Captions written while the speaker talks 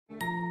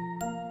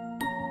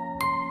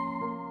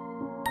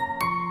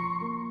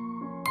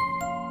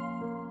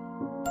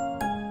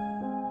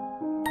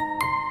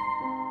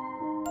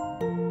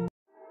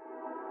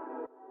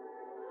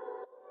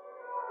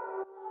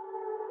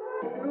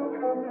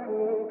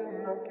love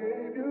and I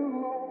gave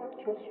you all,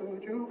 just so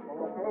you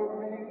comfort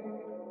me.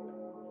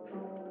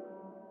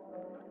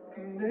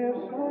 And if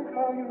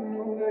somehow you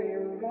knew that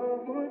your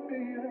love would be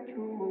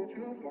untrue, would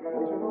you lie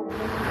to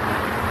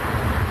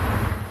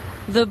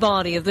me? The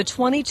body of the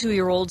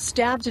 22-year-old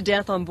stabbed to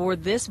death on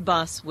board this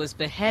bus was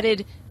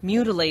beheaded,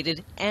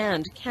 mutilated,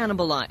 and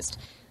cannibalized.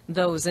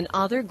 Those and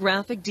other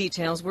graphic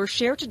details were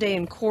shared today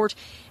in court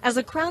as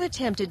the Crown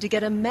attempted to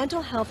get a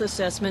mental health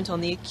assessment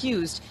on the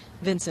accused,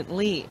 Vincent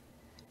Lee.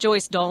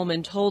 Joyce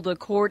Dahlman told the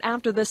court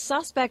after the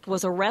suspect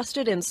was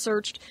arrested and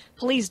searched,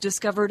 police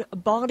discovered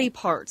body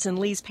parts in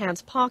Lee's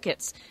pants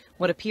pockets,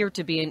 what appeared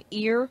to be an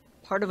ear,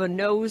 part of a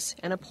nose,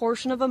 and a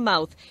portion of a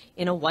mouth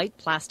in a white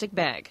plastic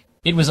bag.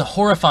 It was a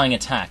horrifying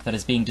attack that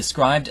is being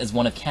described as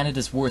one of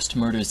Canada's worst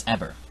murders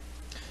ever.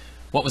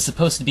 What was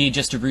supposed to be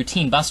just a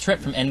routine bus trip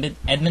from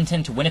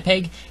Edmonton to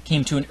Winnipeg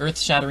came to an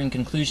earth-shattering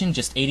conclusion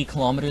just 80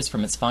 kilometers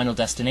from its final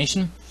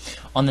destination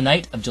on the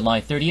night of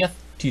July 30th,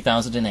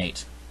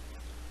 2008.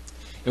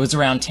 It was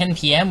around 10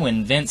 p.m.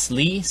 when Vince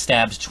Lee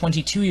stabbed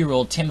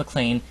 22-year-old Tim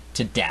McLean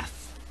to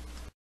death.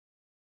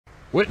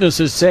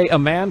 Witnesses say a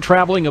man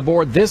traveling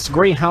aboard this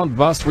Greyhound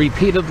bus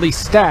repeatedly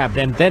stabbed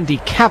and then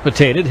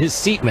decapitated his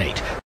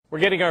seatmate. We're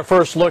getting our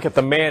first look at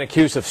the man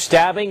accused of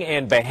stabbing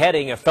and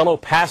beheading a fellow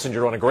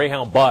passenger on a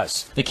Greyhound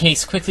bus. The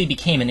case quickly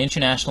became an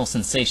international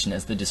sensation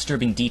as the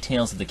disturbing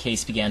details of the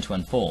case began to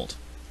unfold.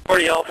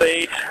 40 Alpha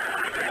 8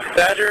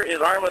 Badger is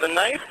armed with a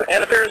knife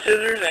and a pair of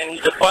scissors, and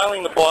he's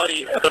defiling the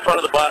body at the front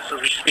of the bus as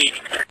we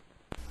speak.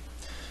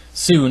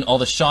 Soon, all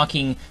the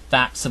shocking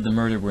facts of the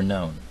murder were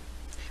known.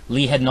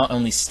 Lee had not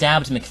only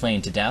stabbed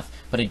McLean to death,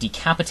 but had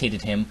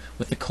decapitated him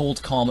with the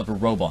cold calm of a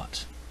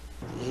robot.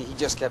 He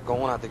just kept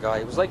going at the guy.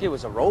 It was like it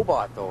was a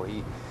robot, though.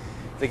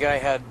 The guy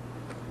had,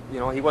 you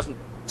know, he wasn't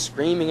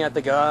screaming at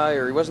the guy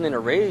or he wasn't in a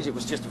rage. It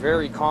was just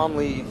very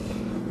calmly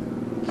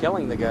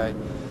killing the guy.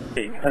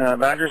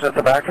 Badger's at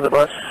the back of the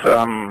bus,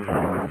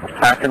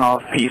 hacking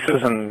off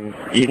pieces and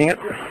eating it.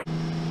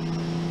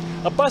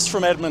 A bus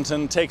from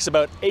Edmonton takes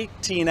about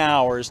 18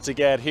 hours to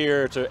get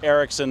here to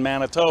Erickson,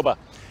 Manitoba.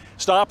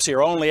 Stops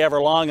here only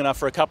ever long enough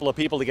for a couple of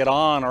people to get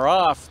on or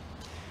off.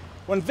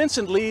 When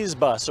Vincent Lee's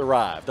bus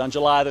arrived on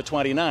July the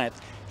 29th,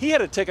 he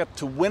had a ticket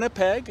to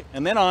Winnipeg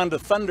and then on to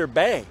Thunder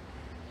Bay.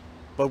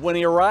 But when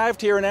he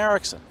arrived here in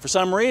Erickson, for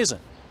some reason,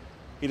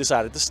 he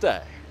decided to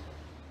stay.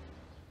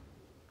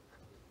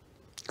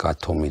 God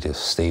told me to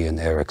stay in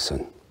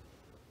Erickson.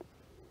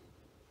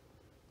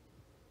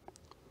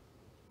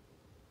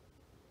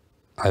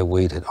 I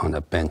waited on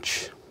a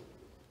bench.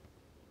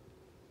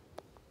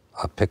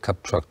 A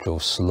pickup truck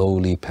drove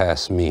slowly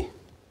past me.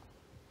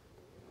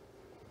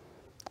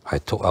 I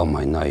took out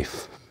my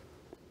knife.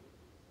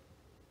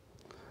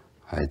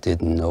 I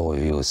didn't know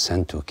he was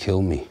sent to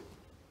kill me.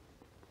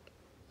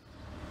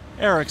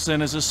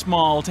 Erickson is a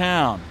small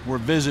town where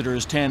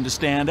visitors tend to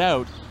stand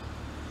out.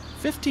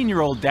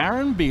 15-year-old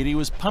Darren Beatty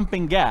was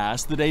pumping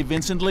gas the day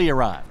Vincent Lee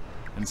arrived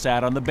and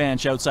sat on the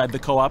bench outside the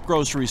Co-op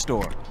grocery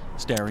store,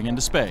 staring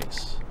into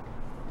space.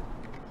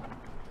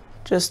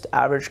 Just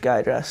average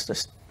guy dressed,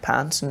 just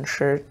pants and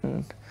shirt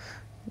and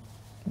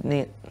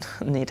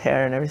neat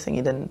hair and everything.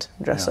 He didn't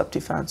dress up too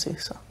fancy,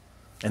 so.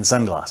 And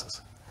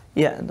sunglasses.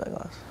 Yeah, and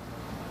sunglasses.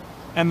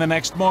 And the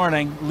next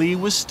morning, Lee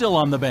was still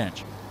on the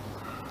bench.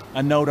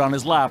 A note on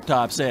his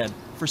laptop said,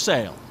 "For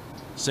sale,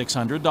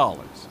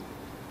 $600.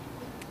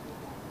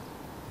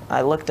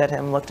 I looked at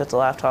him, looked at the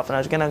laptop, and I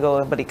was gonna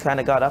go, but he kind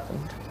of got up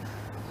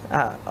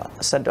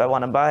and said, "Do I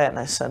want to buy it?" And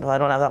I said, "Well, I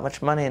don't have that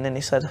much money." And then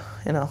he said,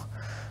 "You know,"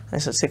 I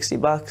said,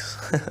 $60.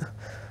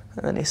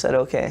 And then he said,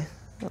 "Okay."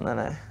 And then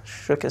I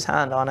shook his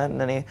hand on it, and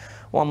then he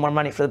wanted more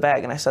money for the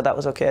bag, and I said that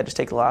was okay, I'd just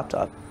take the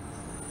laptop.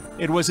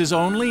 It was his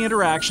only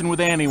interaction with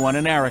anyone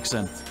in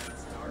Erickson.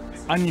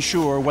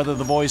 Unsure whether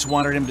the voice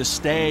wanted him to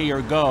stay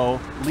or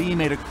go, Lee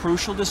made a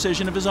crucial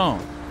decision of his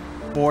own,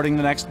 boarding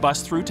the next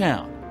bus through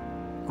town,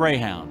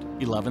 Greyhound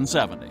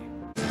 1170.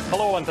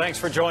 Hello and thanks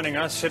for joining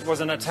us. It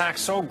was an attack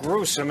so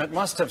gruesome it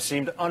must have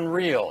seemed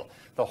unreal.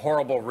 The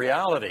horrible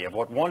reality of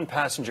what one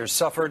passenger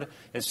suffered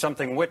is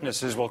something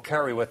witnesses will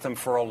carry with them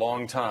for a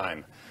long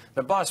time.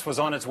 The bus was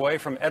on its way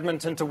from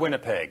Edmonton to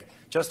Winnipeg.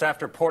 Just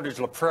after Portage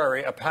La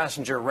Prairie, a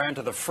passenger ran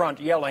to the front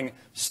yelling,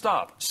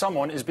 "Stop,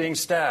 someone is being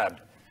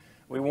stabbed."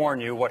 We warn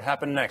you, what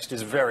happened next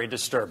is very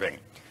disturbing.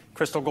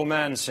 Crystal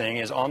Gulman Singh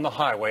is on the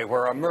highway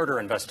where a murder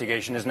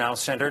investigation is now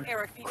centered.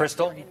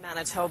 Crystal? In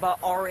Manitoba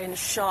are in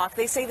shock.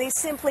 They say they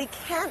simply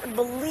can't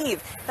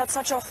believe that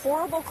such a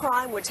horrible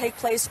crime would take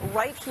place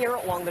right here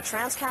along the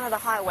Trans-Canada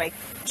Highway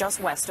just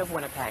west of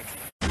Winnipeg.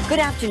 Good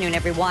afternoon,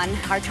 everyone.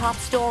 Our top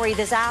story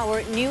this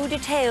hour, new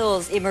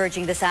details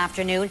emerging this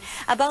afternoon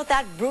about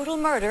that brutal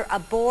murder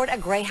aboard a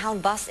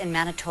Greyhound bus in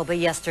Manitoba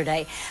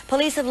yesterday.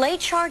 Police have laid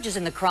charges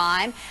in the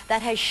crime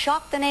that has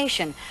shocked the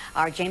nation.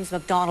 Our James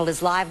McDonald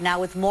is live now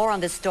with more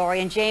on this story.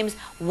 And James,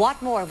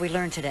 what more have we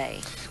learned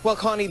today? Well,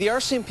 Connie, the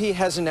RCMP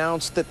has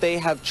announced that they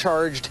have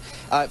charged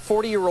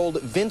 40-year-old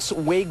Vince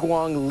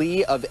Weiguang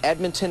Lee of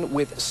Edmonton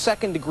with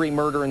second-degree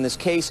murder in this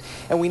case.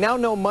 And we now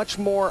know much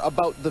more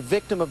about the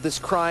victim of this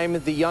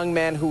crime, the young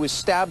man who was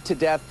stabbed to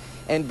death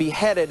and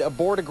beheaded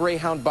aboard a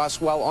Greyhound bus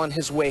while on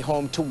his way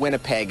home to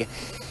Winnipeg.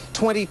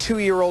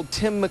 22-year-old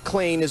Tim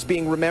McLean is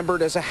being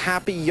remembered as a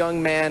happy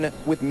young man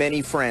with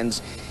many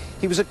friends.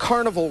 He was a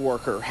carnival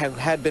worker,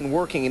 had been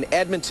working in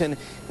Edmonton,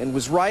 and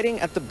was riding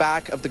at the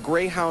back of the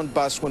Greyhound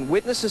bus when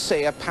witnesses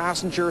say a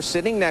passenger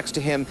sitting next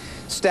to him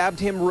stabbed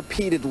him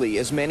repeatedly,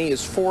 as many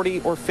as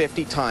 40 or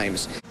 50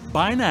 times.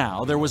 By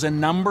now, there was a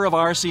number of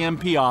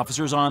RCMP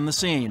officers on the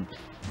scene,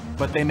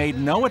 but they made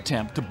no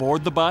attempt to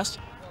board the bus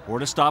or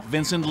to stop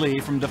Vincent Lee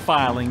from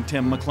defiling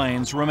Tim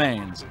McLean's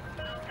remains.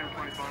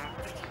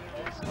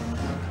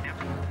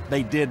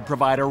 They did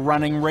provide a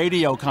running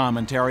radio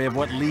commentary of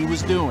what Lee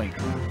was doing.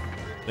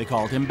 They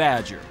called him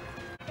Badger.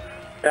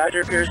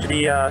 Badger appears to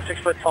be a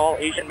 6-foot-tall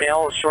Asian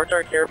male with short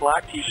dark hair,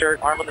 black t-shirt,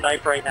 armed with a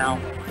knife right now.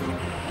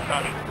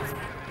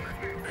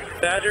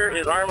 Badger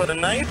is armed with a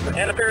knife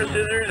and a pair of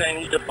scissors, and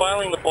he's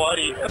defiling the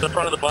body at the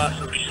front of the bus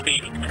as we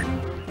speak.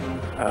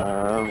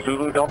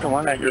 Zulu Delta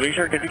 1 at your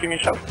leisure, could you give me a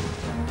shout?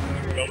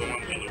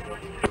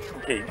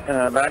 Okay,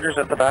 Badger's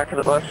at the back of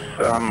the bus,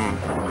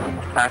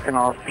 hacking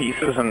off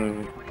pieces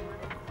and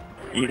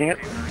eating it.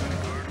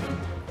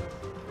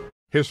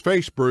 His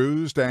face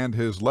bruised and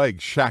his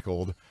legs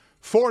shackled,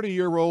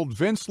 40-year-old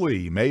Vince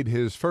Lee made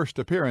his first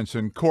appearance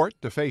in court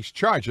to face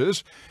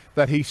charges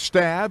that he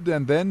stabbed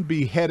and then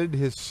beheaded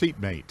his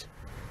seatmate.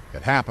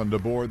 It happened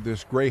aboard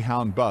this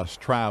Greyhound bus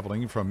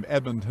traveling from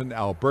Edmonton,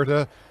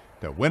 Alberta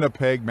to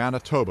Winnipeg,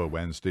 Manitoba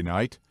Wednesday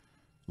night.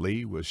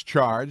 Lee was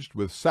charged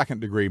with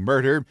second-degree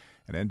murder,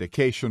 an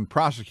indication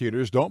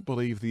prosecutors don't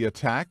believe the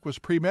attack was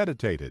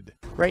premeditated.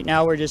 Right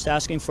now we're just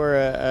asking for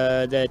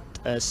that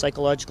a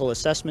psychological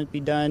assessment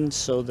be done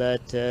so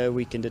that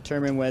we can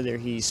determine whether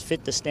he's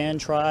fit to stand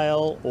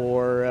trial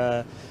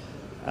or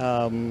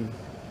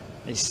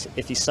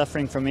if he's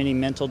suffering from any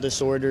mental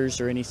disorders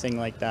or anything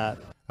like that.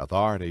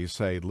 Authorities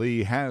say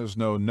Lee has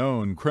no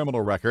known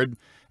criminal record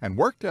and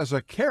worked as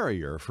a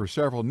carrier for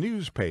several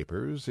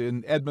newspapers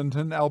in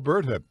Edmonton,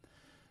 Alberta.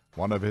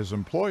 One of his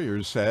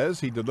employers says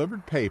he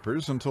delivered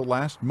papers until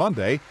last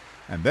Monday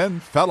and then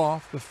fell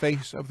off the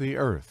face of the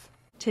earth.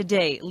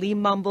 Today, Lee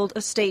mumbled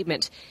a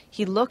statement.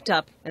 He looked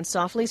up and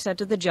softly said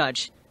to the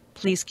judge,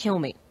 "Please kill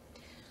me."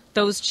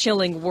 Those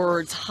chilling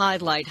words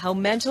highlight how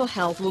mental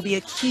health will be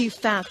a key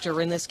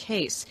factor in this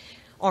case.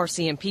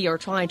 RCMP are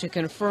trying to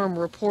confirm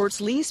reports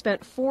Lee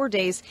spent 4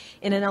 days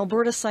in an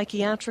Alberta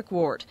psychiatric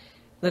ward.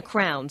 The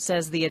Crown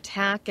says the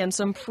attack and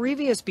some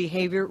previous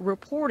behavior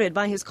reported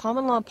by his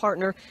common-law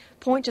partner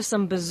point to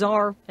some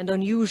bizarre and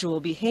unusual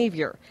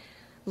behavior.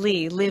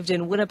 Lee lived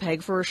in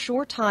Winnipeg for a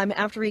short time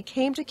after he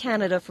came to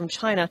Canada from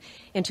China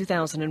in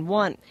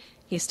 2001.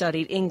 He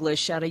studied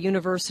English at a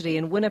university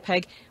in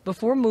Winnipeg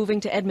before moving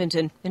to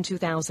Edmonton in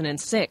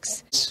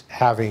 2006.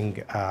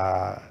 Having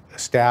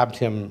stabbed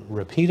him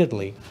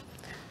repeatedly,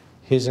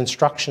 his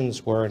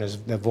instructions were, and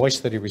the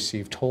voice that he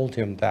received told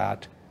him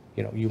that,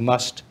 you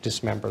must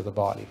dismember the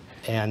body.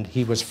 And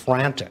he was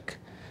frantic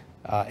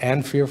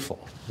and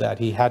fearful that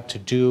he had to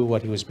do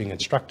what he was being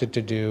instructed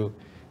to do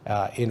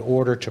in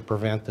order to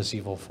prevent this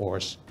evil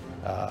force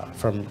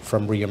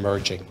from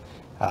re-emerging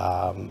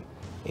and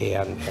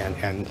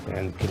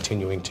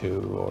continuing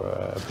to,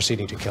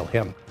 proceeding to kill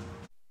him.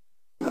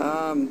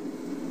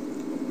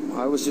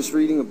 I was just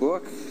reading a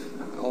book.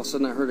 All of a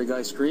sudden I heard a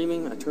guy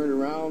screaming. I turned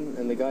around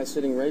and the guy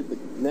sitting right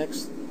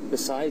next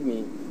beside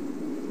me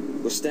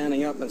was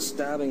standing up and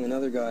stabbing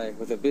another guy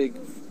with a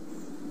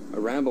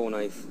Rambo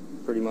knife,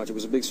 pretty much. It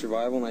was a big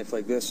survival knife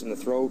like this in the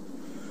throat,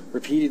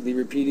 repeatedly.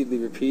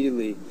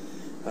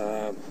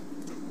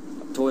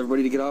 Told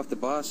everybody to get off the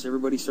bus.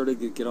 Everybody started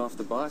to get off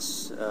the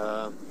bus.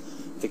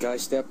 The guy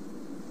still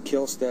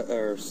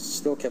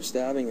kept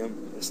stabbing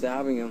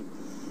him.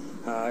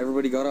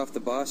 Everybody got off the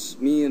bus.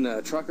 Me and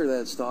a trucker that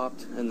had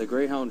stopped and the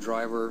Greyhound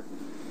driver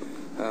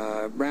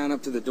ran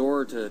up to the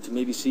door to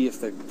maybe see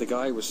if the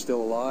guy was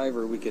still alive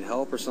or we could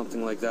help or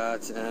something like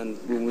that. And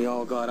when we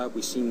all got up,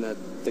 we seen that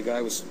the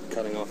guy was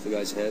cutting off the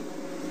guy's head.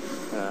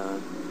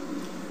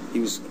 He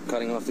was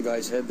cutting off the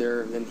guy's head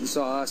there, and he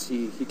saw us.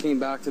 He came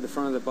back to the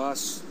front of the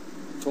bus,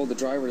 told the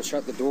driver to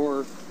shut the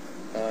door.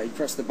 He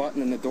pressed the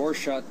button and the door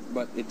shut,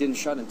 but it didn't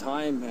shut in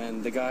time,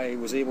 and the guy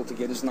was able to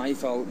get his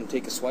knife out and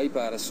take a swipe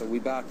at us, so we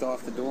backed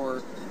off the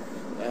door.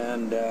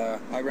 And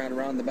I ran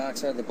around the back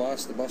side of the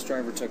bus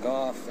driver took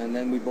off, and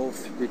then we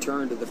both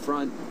returned to the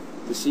front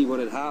to see what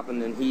had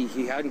happened, and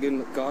he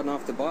hadn't gotten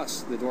off the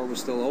bus. The door was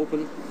still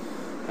open.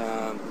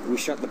 We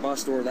shut the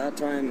bus door that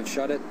time and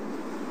shut it.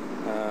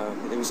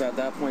 It was at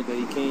that point that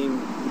he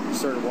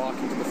started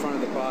walking to the front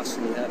of the bus,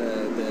 and he had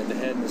the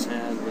head in his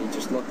hand, and he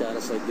just looked at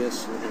us like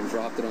this and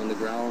dropped it on the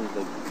ground,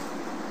 like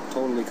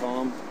totally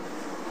calm.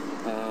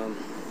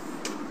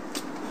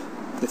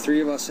 The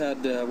three of us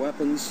had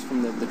weapons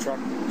from the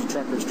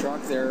trucker's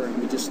truck there, and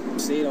we just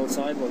stayed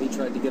outside while he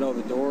tried to get out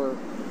the door.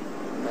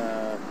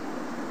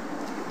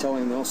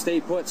 telling him, "No,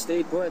 stay put,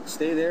 stay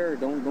there,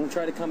 don't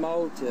try to come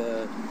out."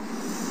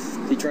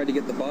 He tried to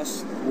get the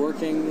bus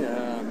working,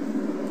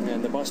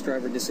 and the bus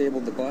driver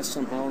disabled the bus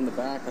somehow in the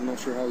back. I'm not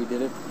sure how he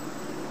did it.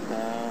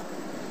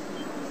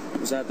 It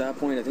was at that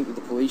point, I think, that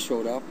the police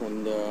showed up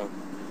and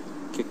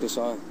kicked us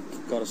off,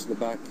 got us to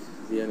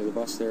the end of the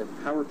bus there.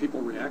 How were people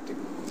reacting?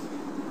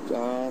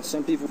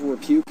 Some people were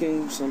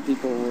puking, some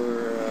people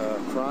were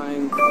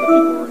crying, other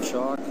people were in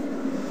shock.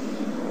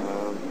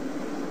 Were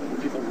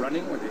people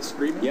running? Were they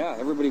screaming? Yeah,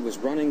 everybody was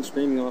running,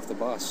 screaming off the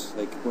bus.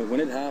 Like, when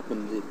it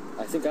happened,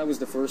 I think I was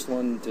the first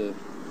one to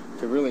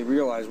really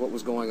realize what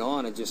was going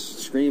on. I just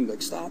screamed,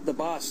 like, "Stop the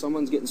bus,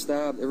 someone's getting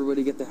stabbed,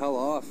 everybody get the hell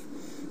off."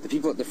 The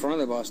people at the front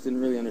of the bus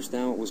didn't really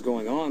understand what was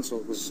going on,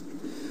 so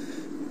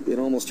it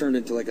almost turned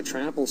into like a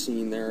trample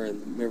scene there,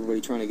 and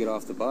everybody trying to get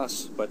off the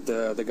bus. But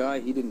the guy,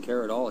 he didn't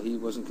care at all. He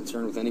wasn't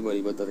concerned with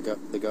anybody but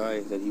the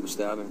guy that he was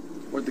stabbing.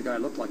 What did the guy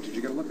look like? Did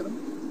you get a look at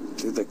him?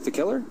 The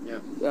killer?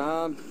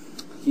 Yeah.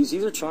 He's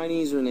either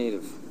Chinese or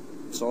native.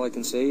 That's all I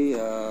can say.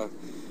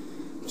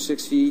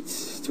 6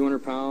 feet,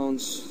 200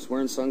 pounds, he's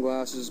wearing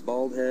sunglasses,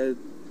 bald head.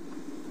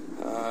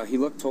 He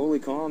looked totally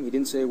calm. He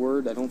didn't say a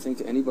word, I don't think,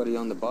 to anybody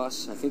on the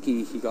bus. I think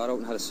he got out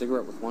and had a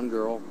cigarette with one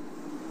girl.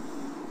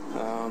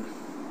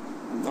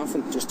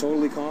 Nothing, just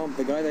totally calm.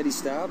 The guy that he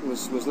stabbed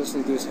was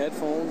listening to his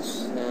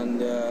headphones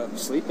and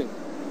sleeping.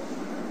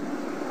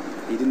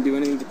 He didn't do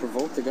anything to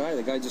provoke the guy.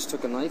 The guy just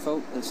took a knife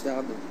out and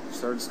stabbed him.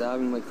 Started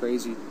stabbing him like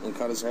crazy and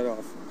cut his head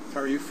off.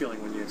 How are you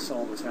feeling when you saw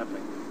what was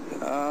happening?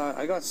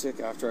 I got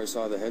sick after I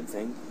saw the head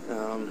thing.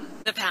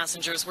 The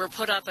passengers were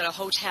put up at a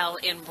hotel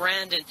in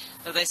Brandon,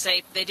 though they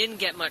say they didn't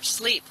get much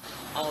sleep.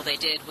 All they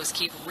did was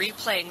keep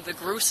replaying the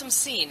gruesome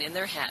scene in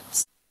their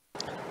heads.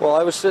 Well,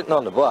 I was sitting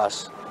on the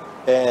bus,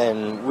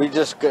 and we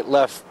just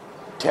left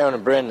town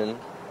of Brandon,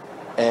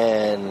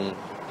 and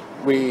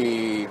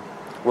we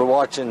were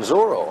watching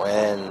Zorro,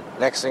 and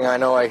next thing I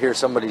know, I hear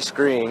somebody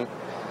scream,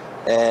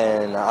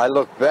 and I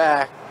look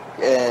back,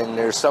 and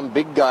there's some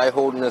big guy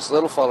holding this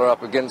little fella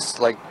up against,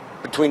 like,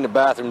 between the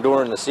bathroom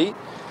door and the seat,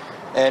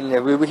 and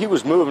he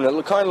was moving.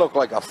 It kind of looked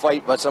like a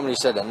fight, but somebody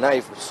said a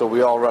knife, so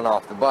we all run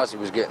off the bus. He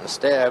was getting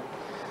stabbed.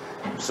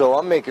 So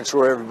I'm making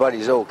sure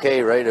everybody's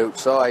okay right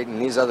outside,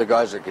 and these other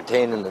guys are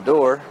containing the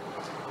door.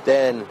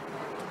 Then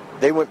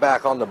they went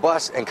back on the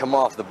bus and come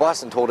off the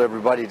bus and told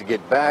everybody to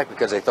get back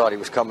because they thought he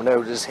was coming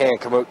out. His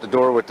hand come out the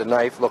door with the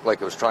knife, looked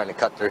like it was trying to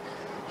cut their...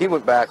 He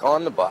went back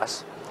on the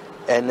bus,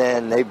 and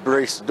then they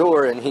braced the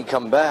door, and he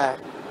come back,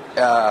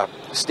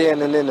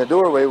 standing in the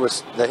doorway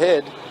was the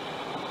head,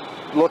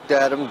 looked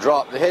at him,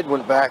 dropped the head,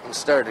 went back and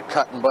started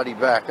cutting Buddy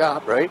back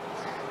up, right?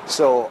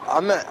 So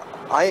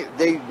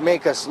they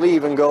make us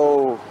leave and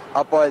go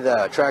up by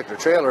the tractor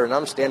trailer, and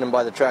I'm standing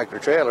by the tractor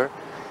trailer,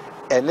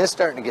 and it's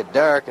starting to get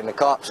dark, and the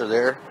cops are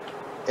there,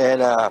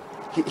 and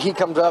he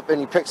comes up and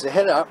he picks the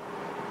head up,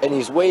 and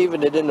he's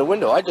waving it in the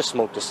window. I just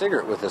smoked a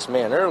cigarette with this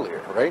man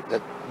earlier, right?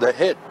 The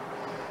head.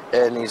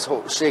 And he's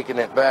shaking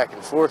it back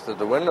and forth at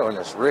the window, and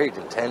it's really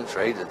intense,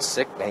 right? It's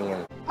sickening.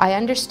 And I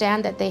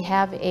understand that they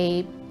have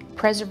a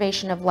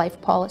preservation of life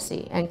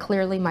policy, and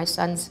clearly my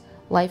son's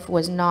life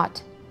was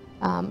not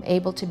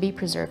able to be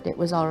preserved. It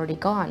was already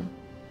gone.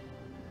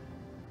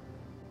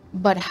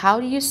 But how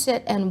do you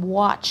sit and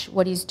watch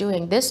what he's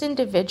doing? This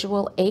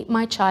individual ate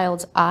my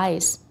child's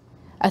eyes,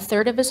 a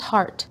third of his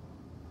heart,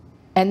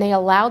 and they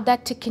allowed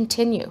that to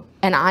continue.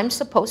 And I'm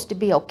supposed to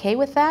be okay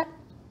with that?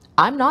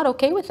 I'm not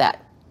okay with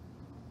that.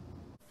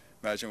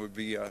 Imagine it would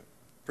be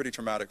pretty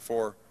traumatic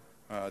for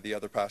the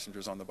other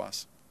passengers on the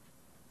bus.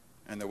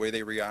 And the way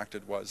they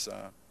reacted was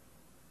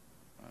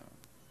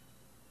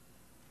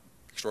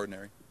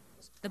extraordinary.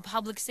 The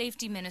public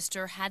safety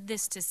minister had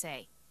this to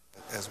say.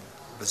 As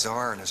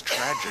bizarre and as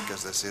tragic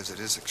as this is, it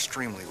is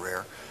extremely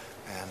rare,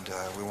 and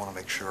we want to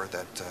make sure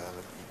that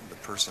the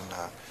person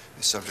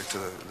is subject to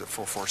the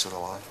full force of the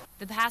law.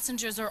 The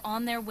passengers are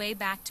on their way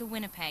back to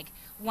Winnipeg.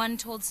 One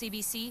told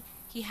CBC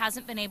he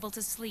hasn't been able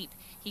to sleep.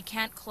 He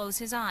can't close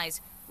his eyes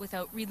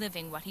without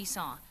reliving what he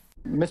saw.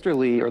 Mr.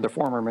 Lee, or the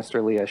former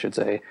Mr. Lee, I should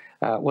say,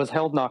 was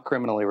held not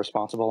criminally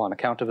responsible on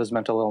account of his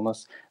mental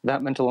illness.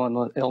 That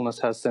mental illness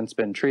has since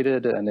been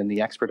treated, and in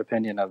the expert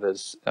opinion of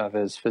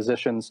his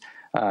physicians,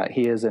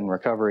 he is in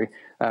recovery.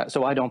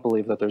 So I don't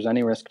believe that there's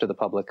any risk to the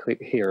public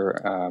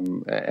here,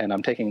 and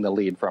I'm taking the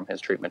lead from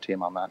his treatment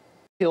team on that.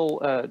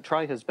 He'll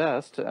try his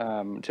best to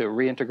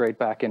reintegrate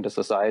back into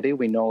society.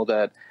 We know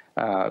that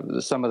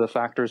some of the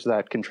factors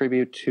that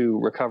contribute to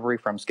recovery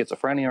from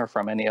schizophrenia or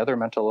from any other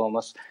mental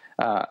illness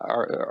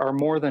are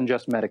more than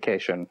just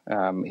medication.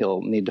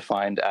 He'll need to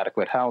find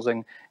adequate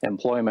housing,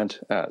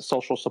 employment,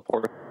 social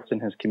support in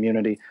his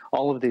community.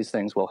 All of these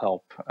things will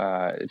help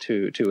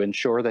to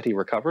ensure that he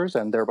recovers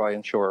and thereby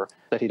ensure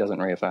that he doesn't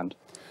reoffend.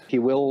 He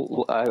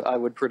will, I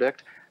would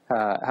predict,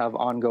 have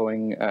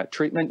ongoing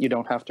treatment. You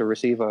don't have to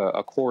receive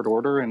a court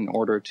order in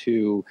order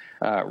to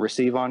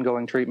receive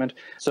ongoing treatment.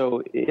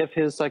 So if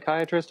his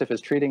psychiatrist, if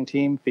his treating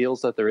team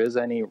feels that there is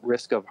any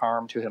risk of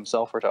harm to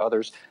himself or to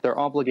others, they're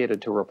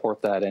obligated to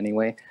report that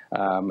anyway,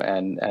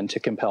 and to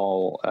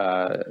compel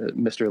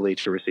Mr. Lee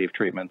to receive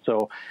treatment.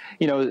 So,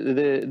 you know,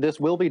 this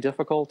will be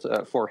difficult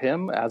for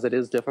him, as it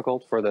is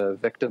difficult for the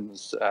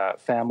victims'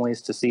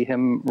 families to see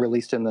him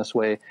released in this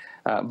way.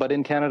 But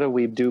in Canada,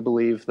 we do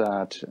believe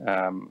that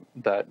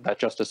that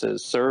justice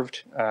is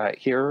served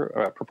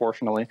here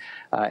proportionally,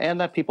 and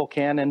that people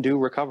can and do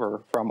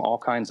recover from all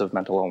kinds of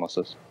mental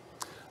illnesses.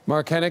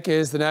 Mark Hennick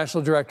is the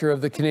National Director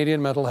of the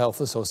Canadian Mental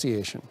Health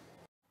Association.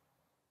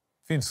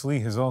 Vince Lee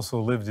has also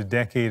lived a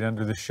decade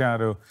under the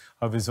shadow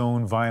of his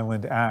own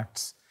violent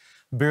acts.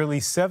 Barely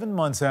 7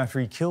 months after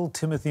he killed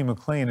Timothy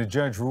McLean, a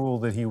judge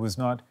ruled that he was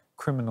not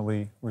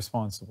criminally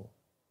responsible.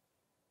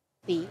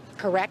 The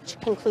correct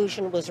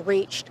conclusion was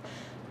reached.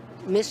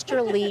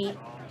 Mr. Lee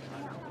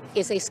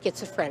is a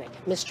schizophrenic.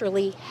 Mr.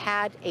 Lee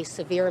had a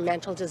severe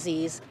mental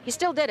disease. He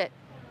still did it.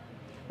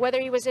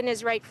 Whether he was in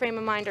his right frame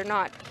of mind or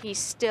not, he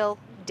still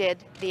did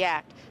the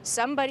act.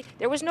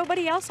 There was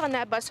nobody else on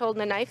that bus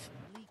holding a knife.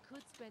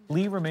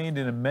 Lee remained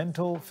in a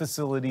mental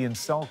facility in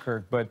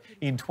Selkirk, but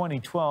in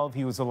 2012,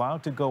 he was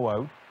allowed to go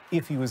out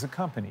if he was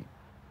accompanied.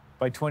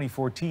 By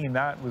 2014,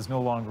 that was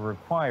no longer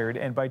required,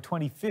 and by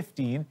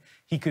 2015,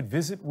 he could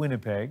visit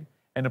Winnipeg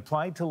and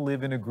applied to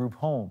live in a group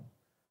home.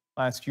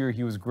 Last year,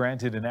 he was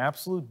granted an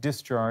absolute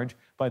discharge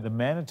by the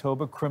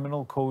Manitoba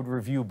Criminal Code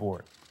Review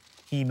Board.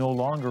 He no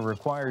longer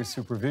requires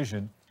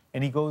supervision,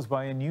 and he goes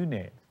by a new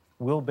name,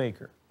 Will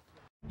Baker.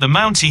 The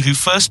Mountie who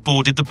first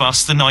boarded the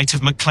bus the night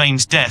of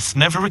McLean's death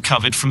never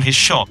recovered from his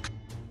shock.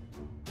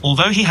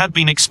 Although he had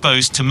been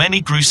exposed to many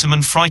gruesome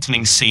and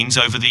frightening scenes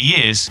over the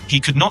years, he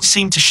could not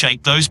seem to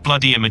shake those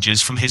bloody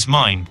images from his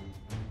mind.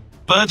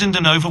 Burdened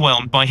and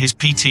overwhelmed by his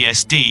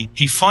PTSD,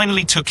 he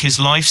finally took his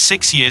life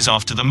 6 years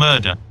after the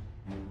murder.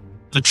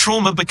 The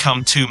trauma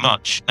became too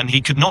much, and he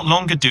could no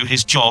longer do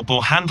his job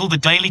or handle the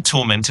daily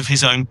torment of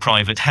his own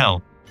private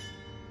hell.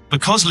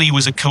 Because Lee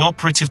was a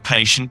cooperative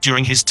patient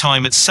during his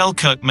time at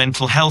Selkirk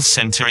Mental Health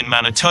Center in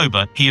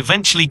Manitoba, he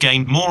eventually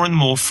gained more and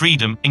more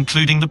freedom,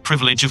 including the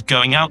privilege of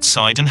going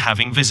outside and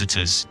having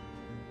visitors.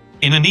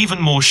 In an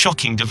even more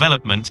shocking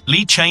development,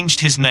 Lee changed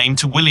his name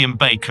to William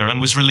Baker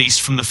and was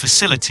released from the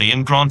facility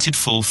and granted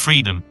full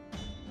freedom.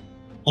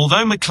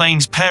 Although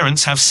McLean's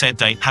parents have said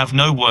they have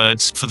no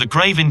words for the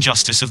grave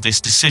injustice of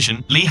this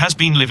decision, Lee has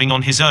been living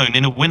on his own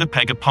in a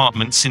Winnipeg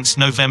apartment since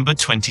November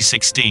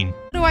 2016. How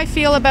do I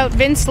feel about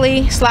Vince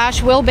Lee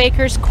 / Will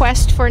Baker's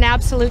quest for an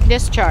absolute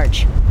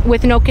discharge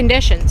with no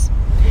conditions?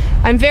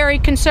 I'm very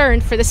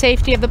concerned for the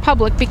safety of the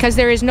public because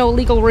there is no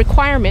legal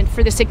requirement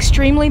for this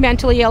extremely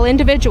mentally ill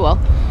individual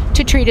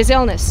to treat his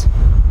illness.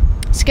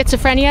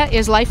 Schizophrenia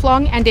is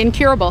lifelong and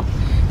incurable.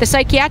 The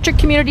psychiatric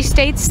community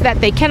states that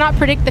they cannot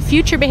predict the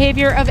future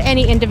behavior of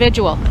any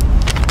individual.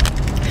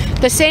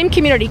 The same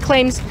community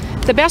claims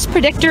the best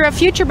predictor of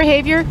future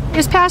behavior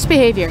is past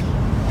behavior.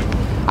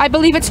 I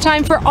believe it's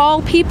time for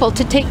all people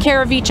to take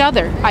care of each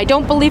other. I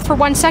don't believe for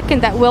 1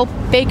 second that Will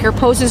Baker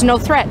poses no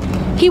threat.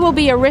 He will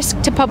be a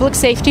risk to public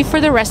safety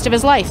for the rest of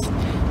his life.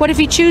 What if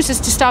he chooses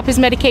to stop his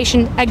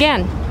medication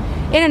again?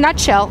 In a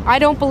nutshell, I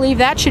don't believe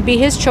that should be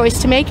his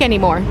choice to make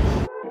anymore.